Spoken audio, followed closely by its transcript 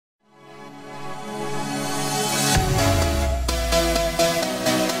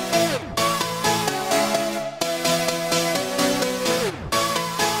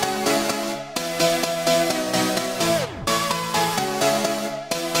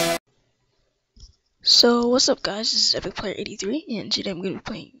So what's up guys, this is Epic Player 83 and today I'm going to be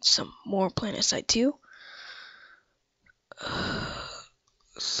playing some more Planetside 2.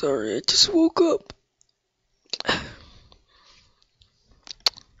 Sorry, I just woke up.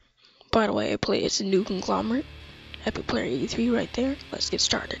 By the way, I play as a new conglomerate, Epic Player 83 right there. Let's get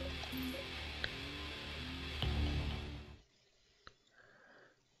started.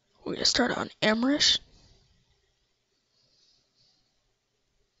 We're going to start on Amrish.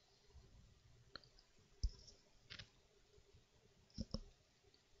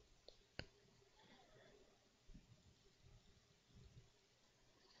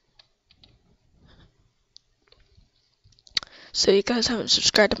 So you guys haven't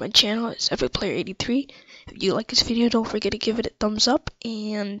subscribed to my channel, it's Epic Player 83. If you like this video, don't forget to give it a thumbs up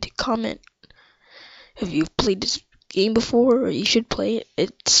and comment if you've played this game before or you should play it.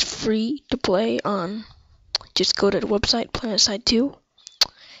 It's free to play on, just go to the website Planetside 2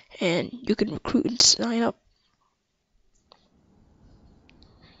 and you can recruit and sign up.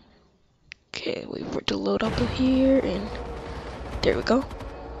 Okay, wait for it to load up here and there we go.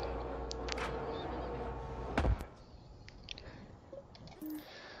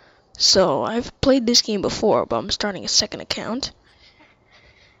 So I've played this game before, but I'm starting a second account.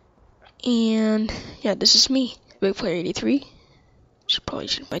 And yeah, this is me, Big Player 83. Should probably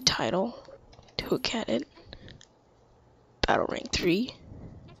change my title to a cadet. Battle rank 3.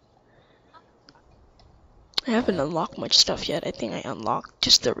 I haven't unlocked much stuff yet. I think I unlocked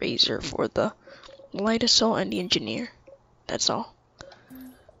just the razor for the light assault and the engineer. That's all.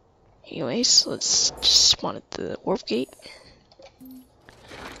 Anyways, let's just spawn at the warp gate.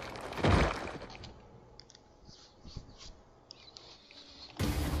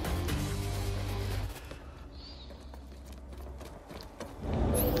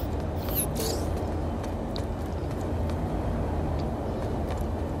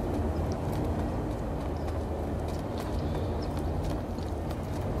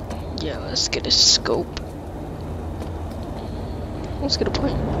 Yeah, let's get a scope. Let's get a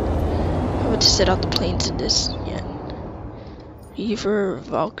plane. I'm going to set out the planes in this yet. Reaver,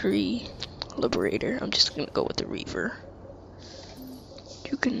 Valkyrie, Liberator. I'm just gonna go with the Reaver.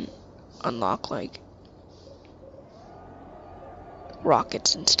 You can unlock like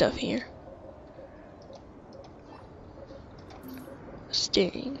rockets and stuff here.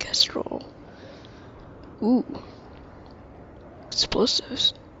 Steering, Kestrel. Ooh.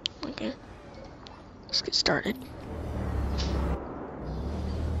 Explosives. Okay. Let's get started.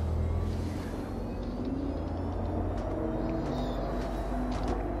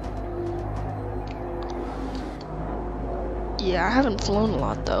 Yeah, I haven't flown a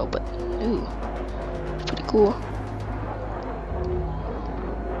lot though, but ooh, pretty cool.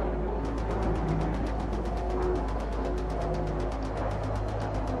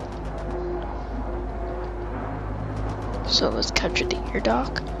 So let's capture the air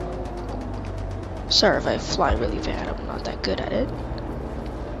dock. Sorry if I fly really bad, I'm not that good at it.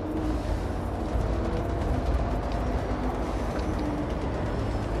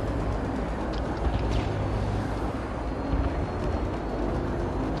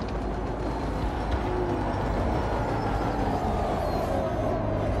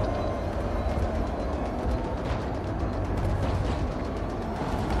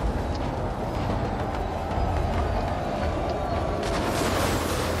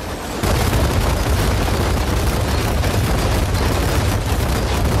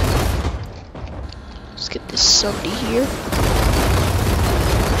 Let's get this somebody here.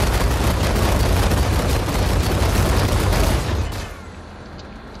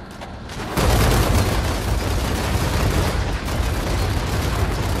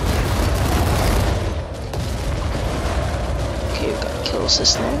 Okay, we got kill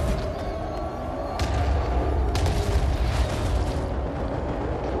assist now.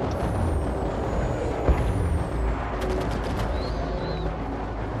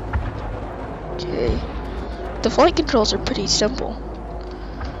 Okay. The flight controls are pretty simple.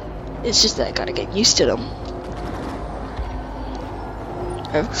 It's just that I gotta get used to them.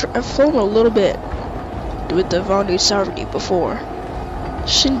 I've flown a little bit with the Vondu Sovereignty before.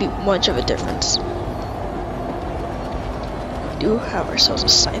 Shouldn't be much of a difference. We do have ourselves a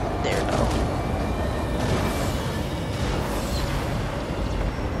scythe there though.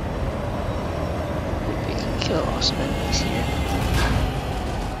 We can kill awesome enemies here.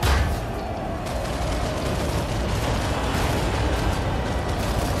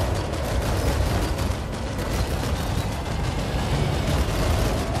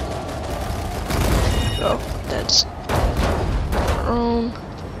 Oh, that's wrong.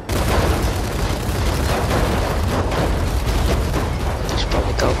 Should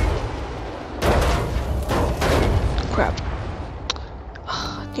probably go.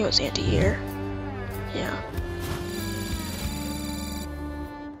 think it was anti-air. Yeah.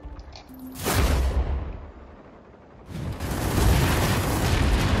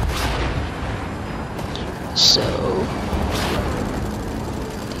 So I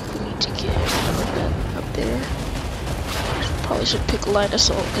think we need to get that up there. Probably should pick light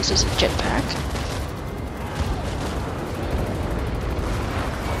assault because it's a jetpack.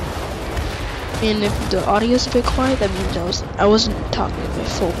 And if the audio is a bit quiet, that means I wasn't talking in my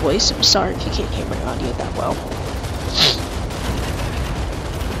full voice. I'm sorry if you can't hear my audio that well.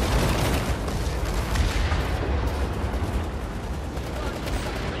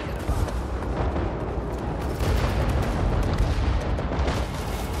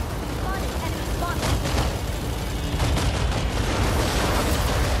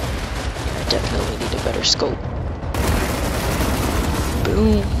 I definitely need a better scope.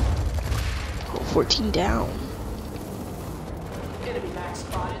 Boom. 14 down. Enemy max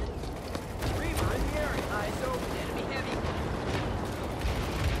spotted. Reaver in the area. Eyes open. Enemy heavy.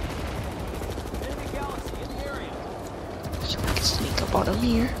 Enemy galaxy in the area. So I can sneak up on him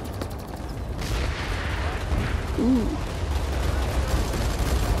here. Ooh.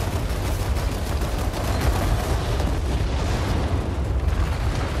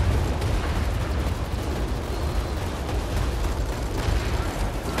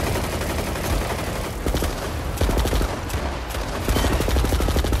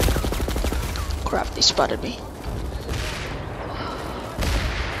 Crap, they spotted me. If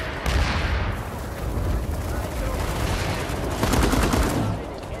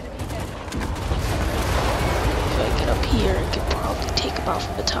I get up here, I could probably take them out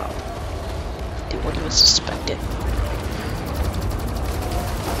from the top. They won't even suspect it.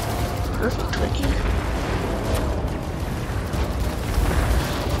 Perfect right here.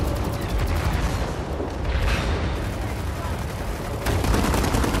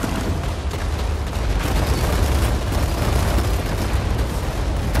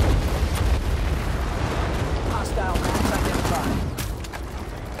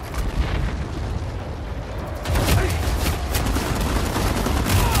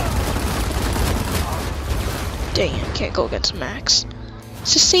 Dang, I can't go against Max.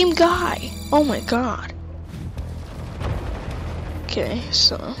 It's the same guy. Oh my god. Okay,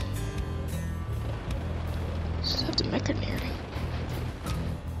 so just have the mechanary.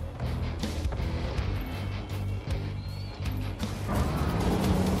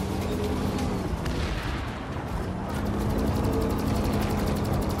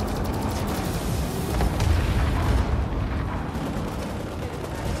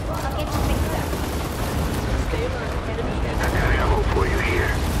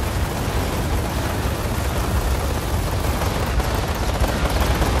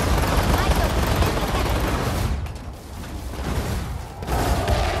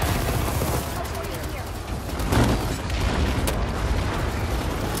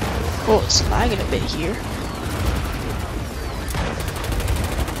 Oh, it's lagging a bit here.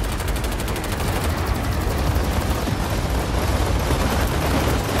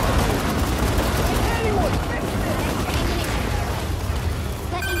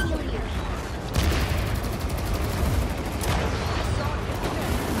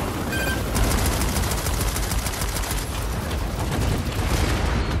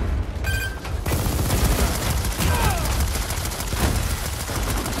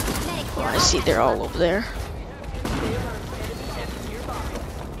 I see they're all over there.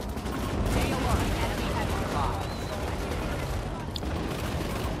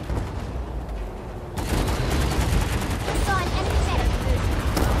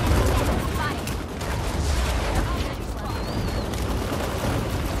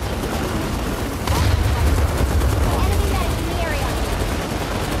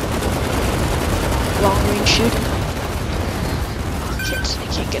 Long range shooting. I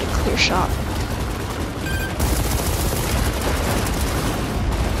can't get a clear shot.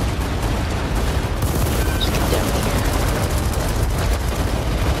 Let's get down here.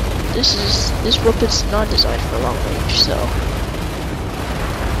 This weapon's not designed for long range, so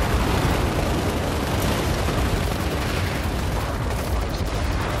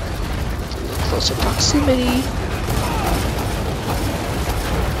closer proximity.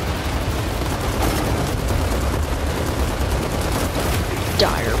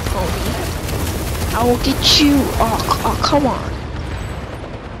 Dire pony. I will get you. Oh, come on.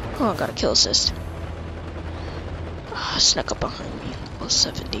 Oh, I got a kill assist. Oh, snuck up behind me. Level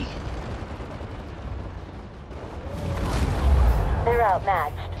 70. They're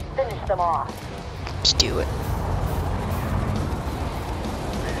outmatched. Finish them off. Let's do it.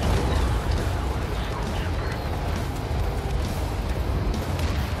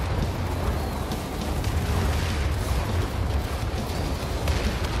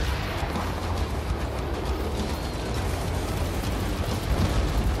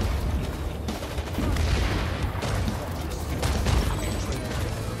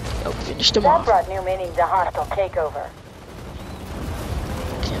 Finish them That off. brought new meaning to hostile takeover.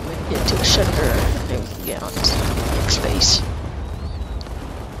 Can't we get to a shelter and then we can get on this next space.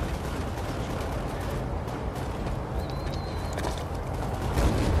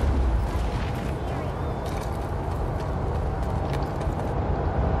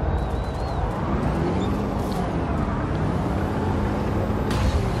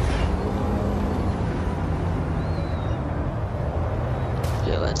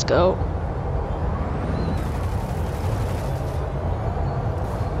 Okay, let's go.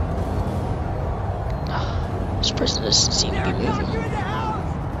 This person doesn't seem to be They're coming moving. through the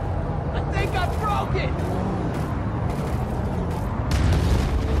house! I think I broke it!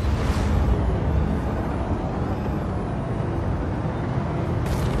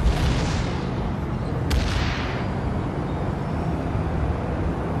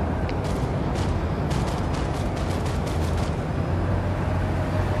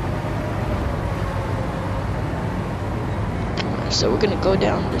 So we're gonna go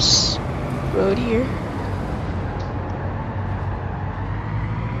down this road here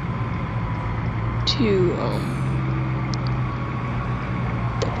to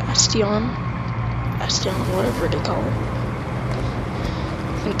the Bastion, whatever they call it,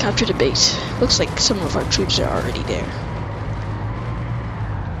 and capture the base. Looks like some of our troops are already there,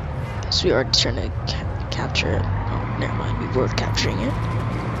 so we are trying to capture it. Oh, never mind, we were capturing it.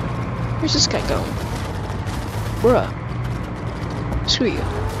 Where's this guy going? Bruh. Screw you.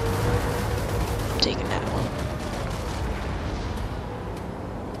 I'm taking that one.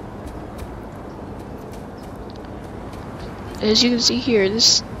 As you can see here,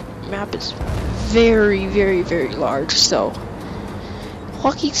 this map is very, very, very large, so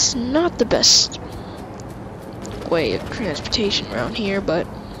walking's not the best way of transportation around here, but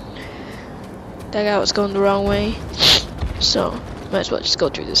that guy was going the wrong way, so might as well just go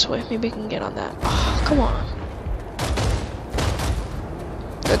through this way. Maybe I can get on that. Oh, come on.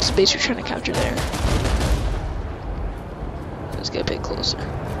 That's the base we're trying to capture there. Let's get a bit closer.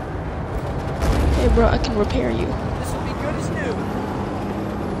 Hey bro, I can repair you. This will be good as new.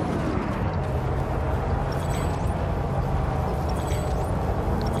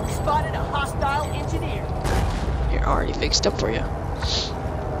 We spotted a hostile engineer. You're already fixed up for you.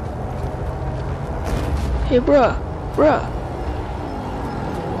 Hey bruh.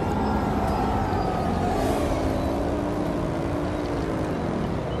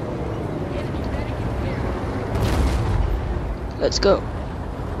 Let's go.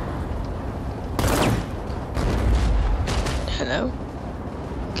 Hello?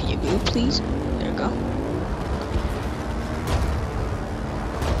 Can you move, please? There you go.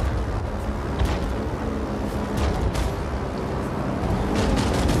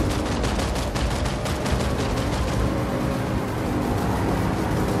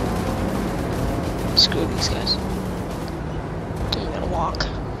 Screw these guys. I'm gonna walk.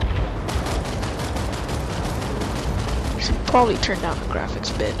 Probably turn down the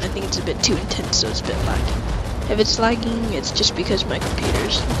graphics a bit. I think it's a bit too intense, so it's a bit lagging. If it's lagging, it's just because my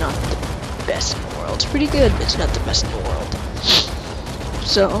computer's not the best in the world. It's pretty good, but it's not the best in the world.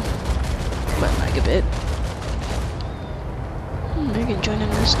 So, might lag a bit. Maybe join in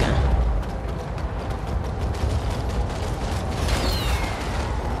this guy.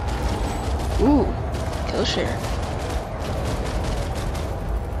 Ooh, kill share.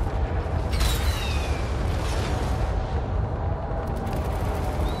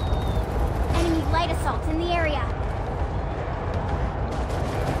 Light assault in the area.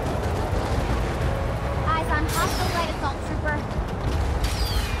 Eyes on hostile light assault trooper.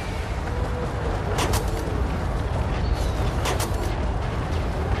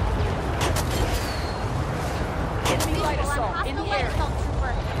 Enemy light Visual on assault in hostile the light area. assault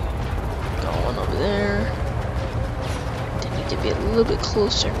trooper. Got one over there. They need to be a little bit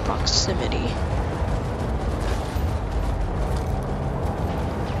closer in proximity.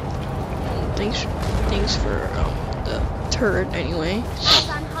 Thanks for the turret anyway. Eyes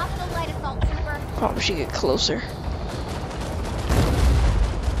on hostile light assault trooper. Probably should get closer.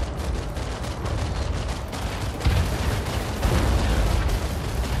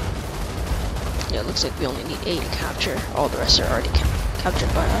 Yeah, it looks like we only need 8 to capture. All the rest are already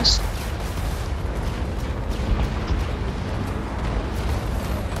captured by us.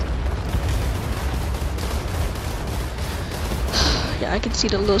 Yeah, I can see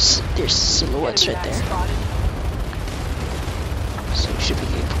there's silhouettes right there. So we should be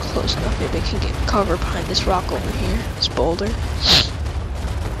getting close enough. Maybe I can get cover behind this rock over here, this boulder.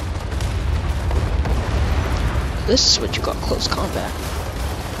 This is what you call close combat.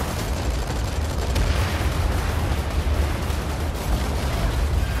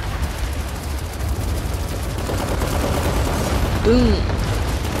 Boom.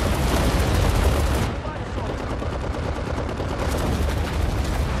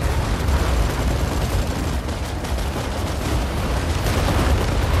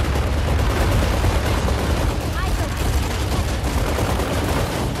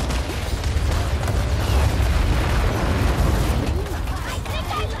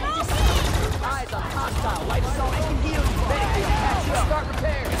 Eyes on hostile. Light assault. I can heal you. Medic, I'll patch you up. Start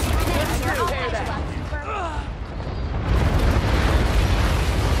repairs. Repair that.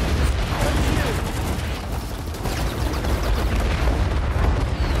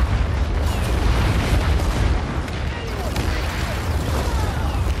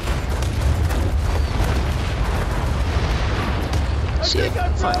 See if I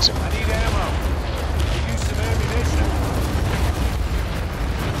can find some. I need ammo. Could use some ammunition.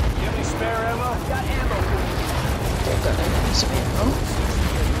 You have any spare ammo? Got ammo. They're gonna need some ammo.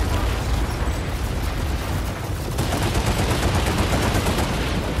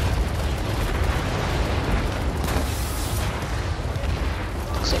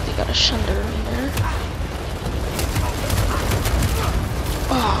 Looks like they got a shunder in there.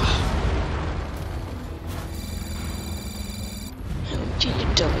 Ah. Change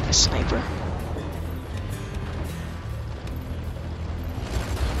it to like a sniper.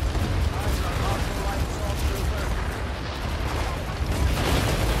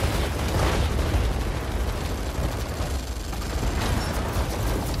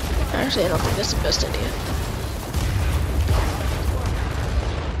 Actually, I don't think that's the best idea.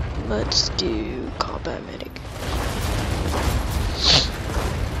 Let's do combat medic.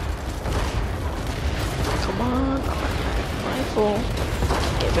 Come on, automatic rifle.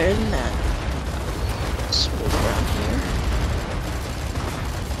 Get better than that. Let's move around here.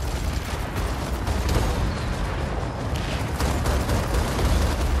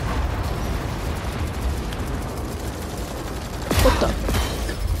 What the?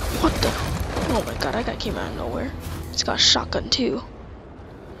 What the? Oh my god, that guy came out of nowhere. He's got a shotgun too.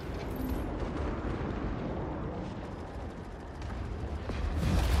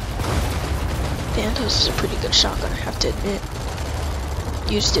 Phantos is a pretty good shotgun, I have to admit.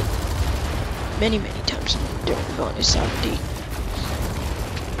 Used it many times during Planetside.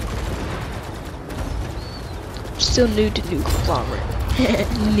 Still new to new conglomerate.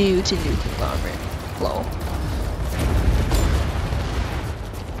 New to new conglomerate. Lol.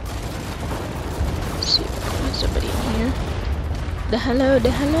 Let's see if I can find somebody in here. The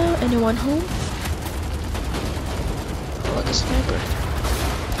hello, anyone home? Oh, look, a sniper.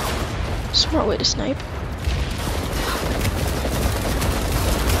 Smart way to snipe.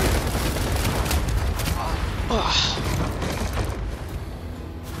 Oh.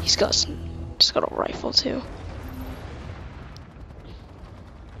 He's got a rifle too.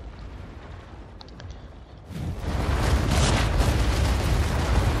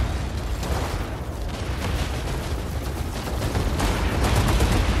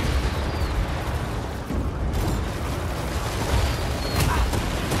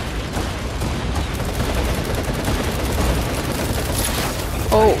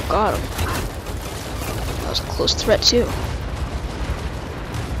 Oh, got him. That was a close threat too.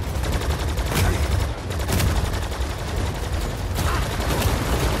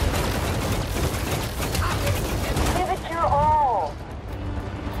 Give it your all.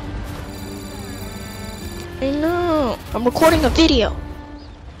 I know. I'm recording a video.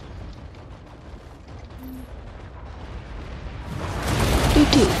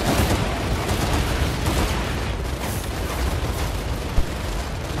 Doo-doo.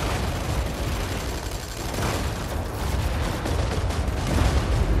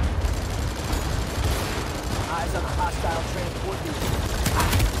 Eyes on a hostile transport vehicle.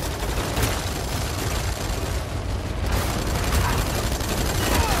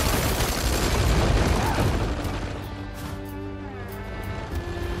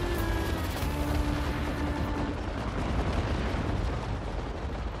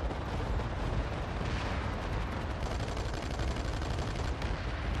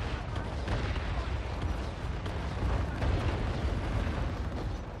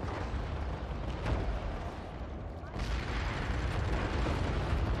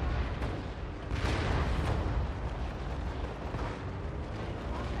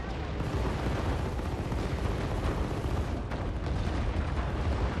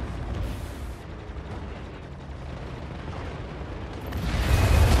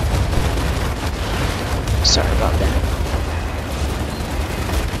 Sorry about that.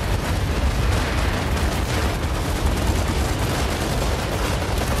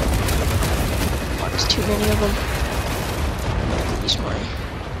 Oh, there's too many of them. I'm gonna use my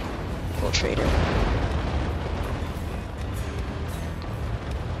infiltrator.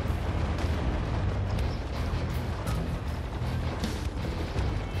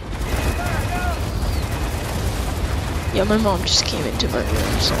 Yeah, my mom just came into my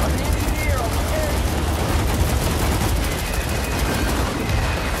room, so.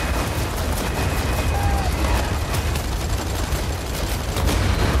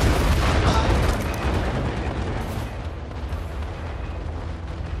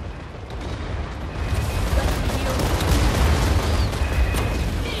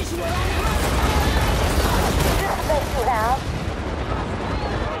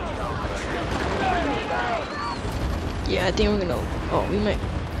 Yeah, I think we're gonna. Oh, we might.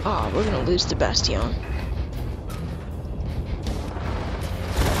 We're gonna lose the Bastion.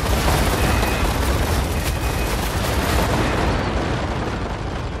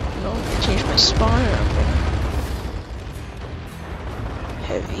 No, I'm gonna change my spawn and I'm gonna.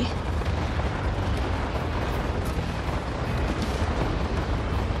 Heavy.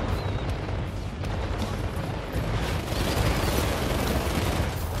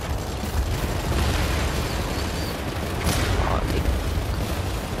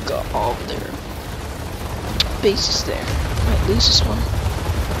 Got all of their bases there. Might lose this one.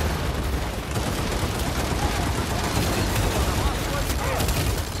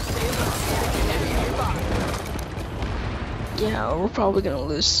 Yeah, we're probably gonna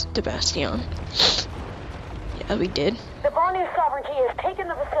lose the Bastion. Yeah, we did. The Banu sovereignty has taken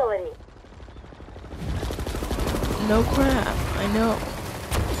the facility. No crap, I know.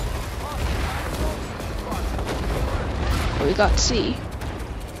 We got C.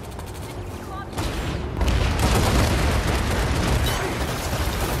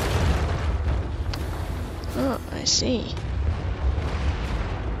 Oh, I see.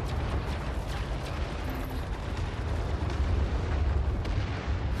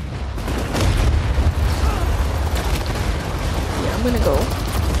 Yeah, I'm gonna go.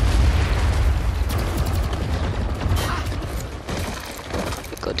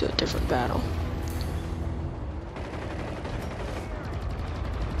 Go to a different battle.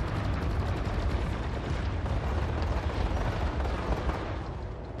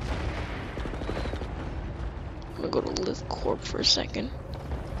 I'm gonna go to Live Corp for a second.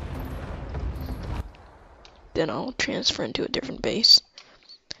 Then I'll transfer into a different base.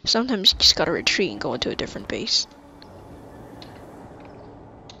 Sometimes you just gotta retreat and go into a different base.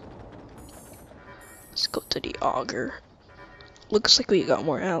 Let's go to the Augur. Looks like we got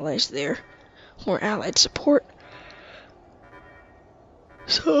more allies there. More allied support.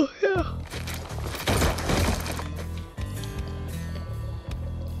 So, yeah.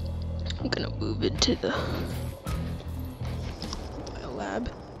 I'm gonna move into the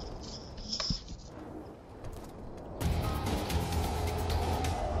lab.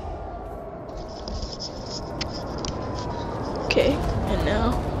 Okay, and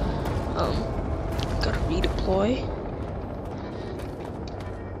now, gotta redeploy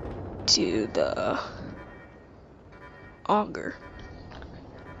to the Augur.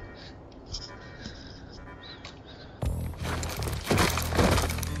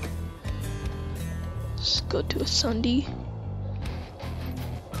 Let's go to a Sunday.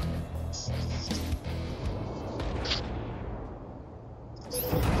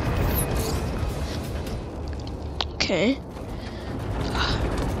 Okay.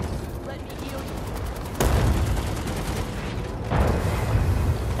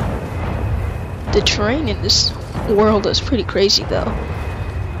 The terrain in this world is pretty crazy though.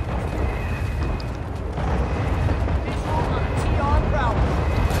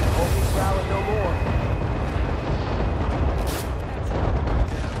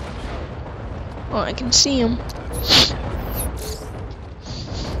 Oh, I can see him.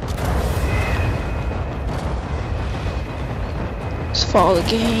 Let's follow the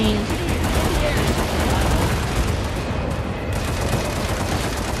gang.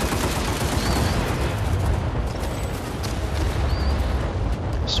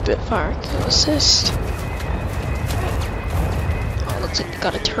 Spitfire kill assist. Oh, looks like they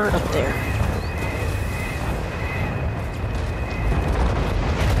got a turret up there.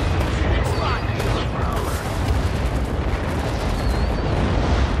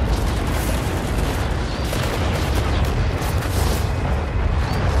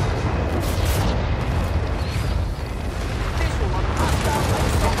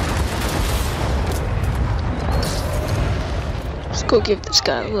 Let's go give this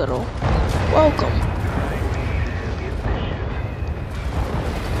guy a little welcome.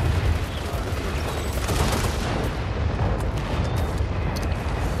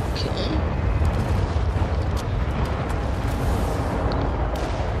 Okay.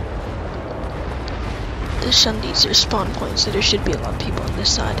 The Sundays are spawn points, so there should be a lot of people on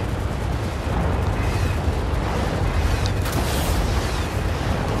this side.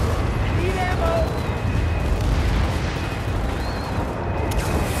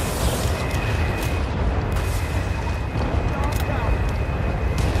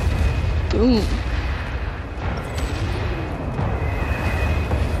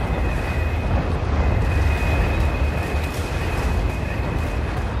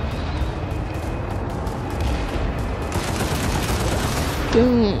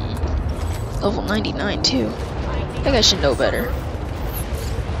 Boom. Level 99 too. I think I should know better.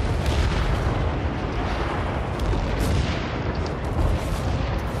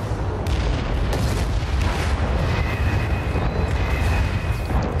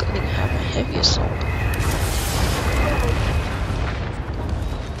 Good thing I have my heavy assault.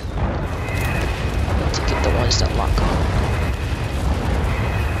 To get the ones that lock on.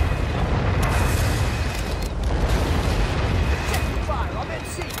 Fire, I'm in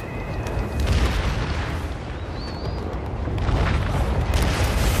seat.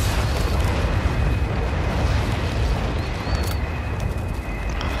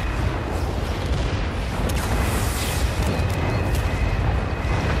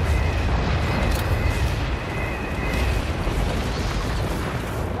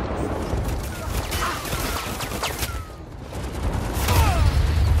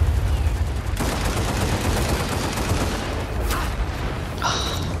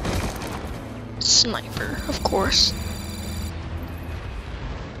 Sniper, of course.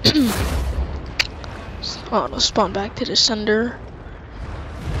 Auto spawn back to the sender.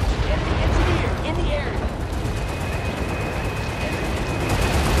 Enemy engineer in the area.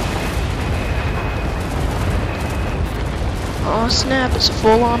 Oh snap, it's a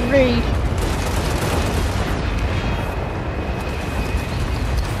full-on raid.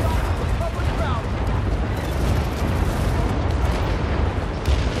 Public ground.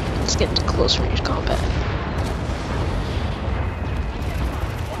 Let's get into close range combat.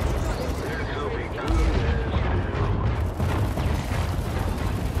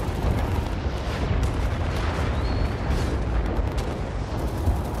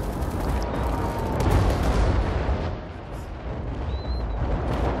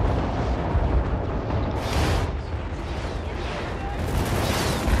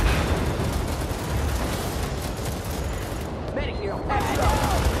 Medic here, I'll patch you up.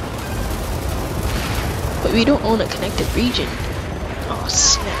 But we don't own a connected region. Oh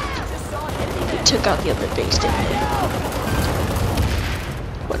snap. Just saw an enemy. We took out the other base, didn't we?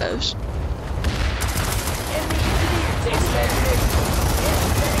 What else? Enemy engineer takes medic.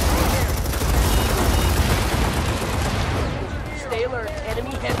 Stay alert.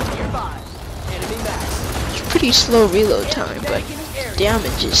 Enemy heavy nearby. Enemy max. It's pretty slow reload time, but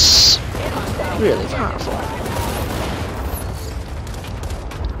damage is really powerful.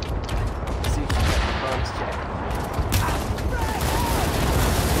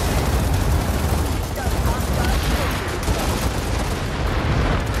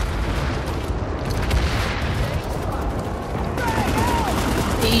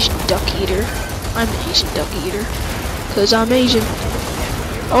 Asian duck eater. I'm an Asian duck eater. Cause I'm Asian.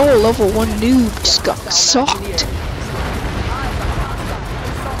 Oh, level 1 noob just got socked.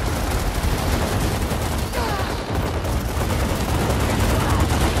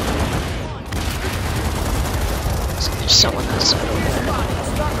 There's someone outside over there.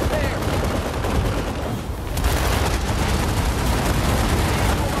 Start repair.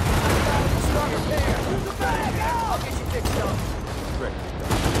 Start repair. I'll get you fixed up. Great.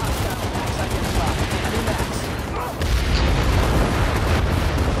 Enemy max.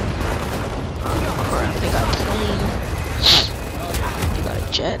 Crap, they got a plane. They got a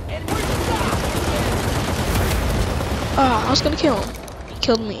jet. Ah, I was gonna kill him. He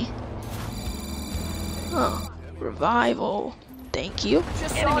killed me. Oh, revival. Thank you.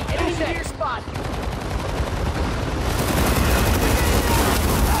 Just saw an enemy near spot.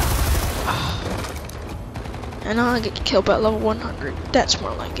 And now I get killed by level 100. That's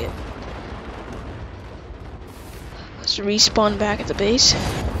more like it. Let's respawn back at the base.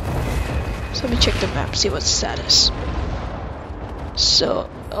 So let me check the map, see what's the status. So,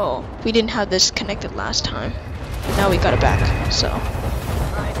 oh, we didn't have this connected last time. But now we got it back, so.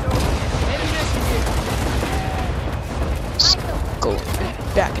 Let's go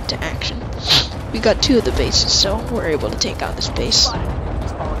back into action. We got 2 of the bases, so we're able to take out this base.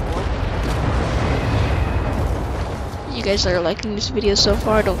 You guys that are liking this video so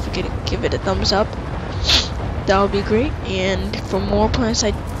far, don't forget to give it a thumbs up. That would be great. And for more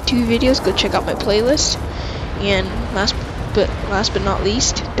Planetside 2 videos, go check out my playlist. And last but not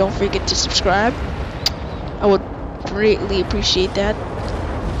least, don't forget to subscribe. I would greatly appreciate that.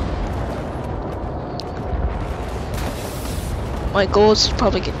 My goal is to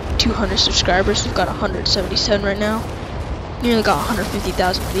probably get 200 subscribers. We've got 177 right now. Nearly got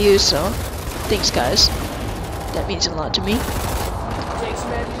 150,000 views, so thanks guys. That means a lot to me.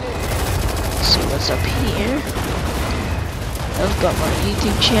 See what's up here. I've got my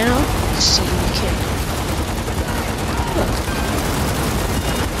YouTube channel. Let's see if we can. Look.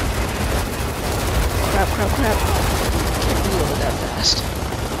 Crap. Can't reload that fast. fast.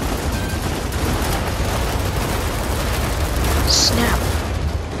 Snap.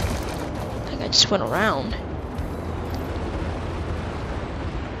 I think I just went around.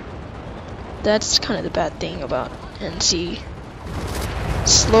 That's kind of the bad thing about NC.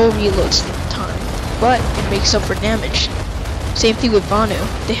 Slow reload time, but it makes up for damage. Same thing with Vanu.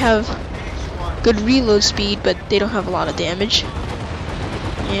 They have good reload speed, but they don't have a lot of damage.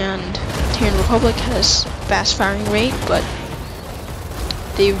 And Terran Republic has fast firing rate, but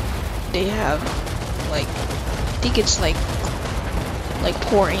they have like, I think it's like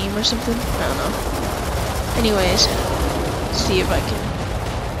poor aim or something. I don't know. Anyways, let's see if I can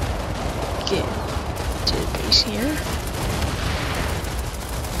get to the base here.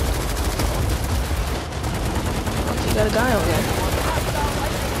 You got a guy over there.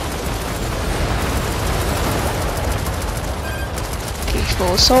 Cage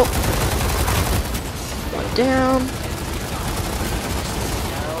full assault. One down.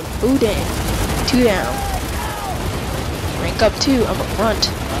 Ooh, dang. 2 down. Rank up 2. I'm a grunt.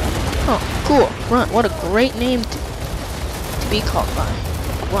 Oh, cool. Grunt. What a great name to be called by.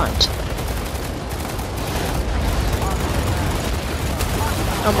 Grunt.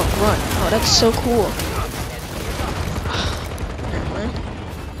 I'm a grunt. Oh, that's so cool.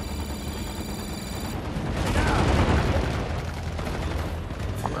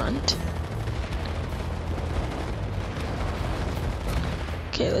 Grunt.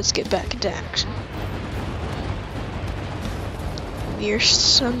 Okay, let's get back into action. Near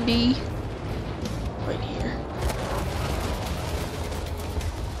Sunday. Right here.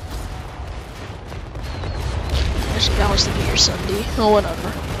 Actually, that was the Near Sunday. Oh,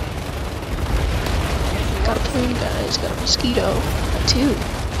 whatever. Got a plane, guys. Got a mosquito. Got 2.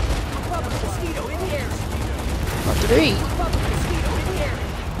 Got 3.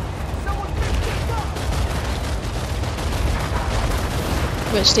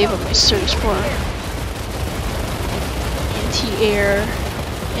 I'm gonna save up my search for anti-air,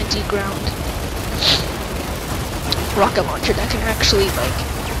 anti-ground rocket launcher that can actually like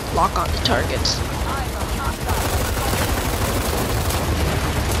lock onto targets.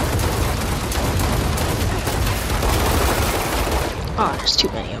 Ah, there's too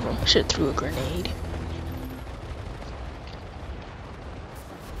many of them. Should have threw a grenade.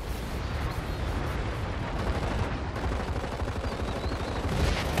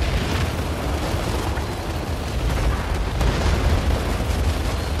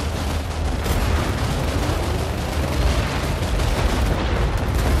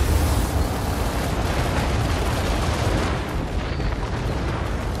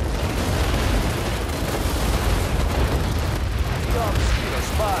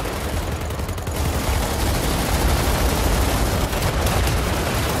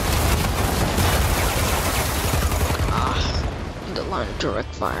 Line of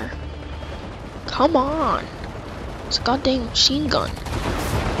direct fire. Come on! It's a goddamn machine gun.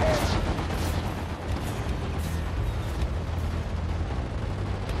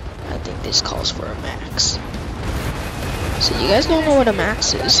 I think this calls for a max. So you guys don't know what a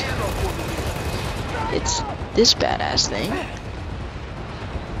max is. It's this badass thing.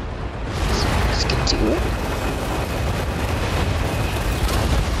 So let's get to it.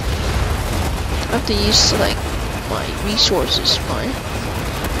 I have to use like my resources fine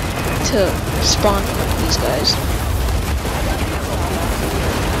to spawn like these guys.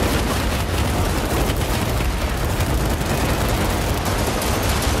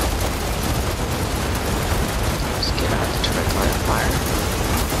 Let's get out of the direct line of fire.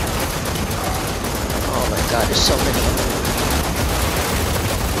 Oh my god, there's so many of them.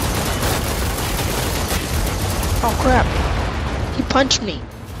 Oh crap, he punched me.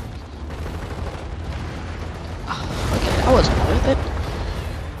 That wasn't worth it.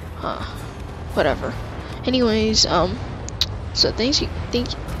 Whatever. Anyways, so thanks you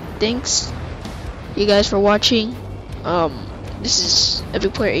guys for watching. This is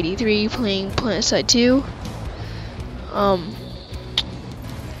Epic Player 83 playing Planetside 2. Oh,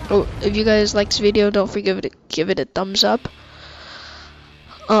 if you guys like this video, don't forget to give it a thumbs up.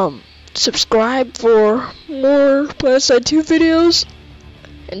 Subscribe for more Planetside 2 videos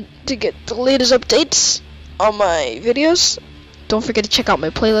and to get the latest updates on my videos. Don't forget to check out my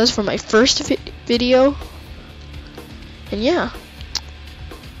playlist for my first video. And yeah,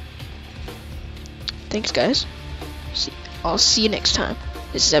 thanks guys. I'll see you next time.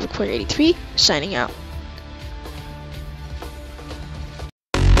 This is Epic Player 83 signing out.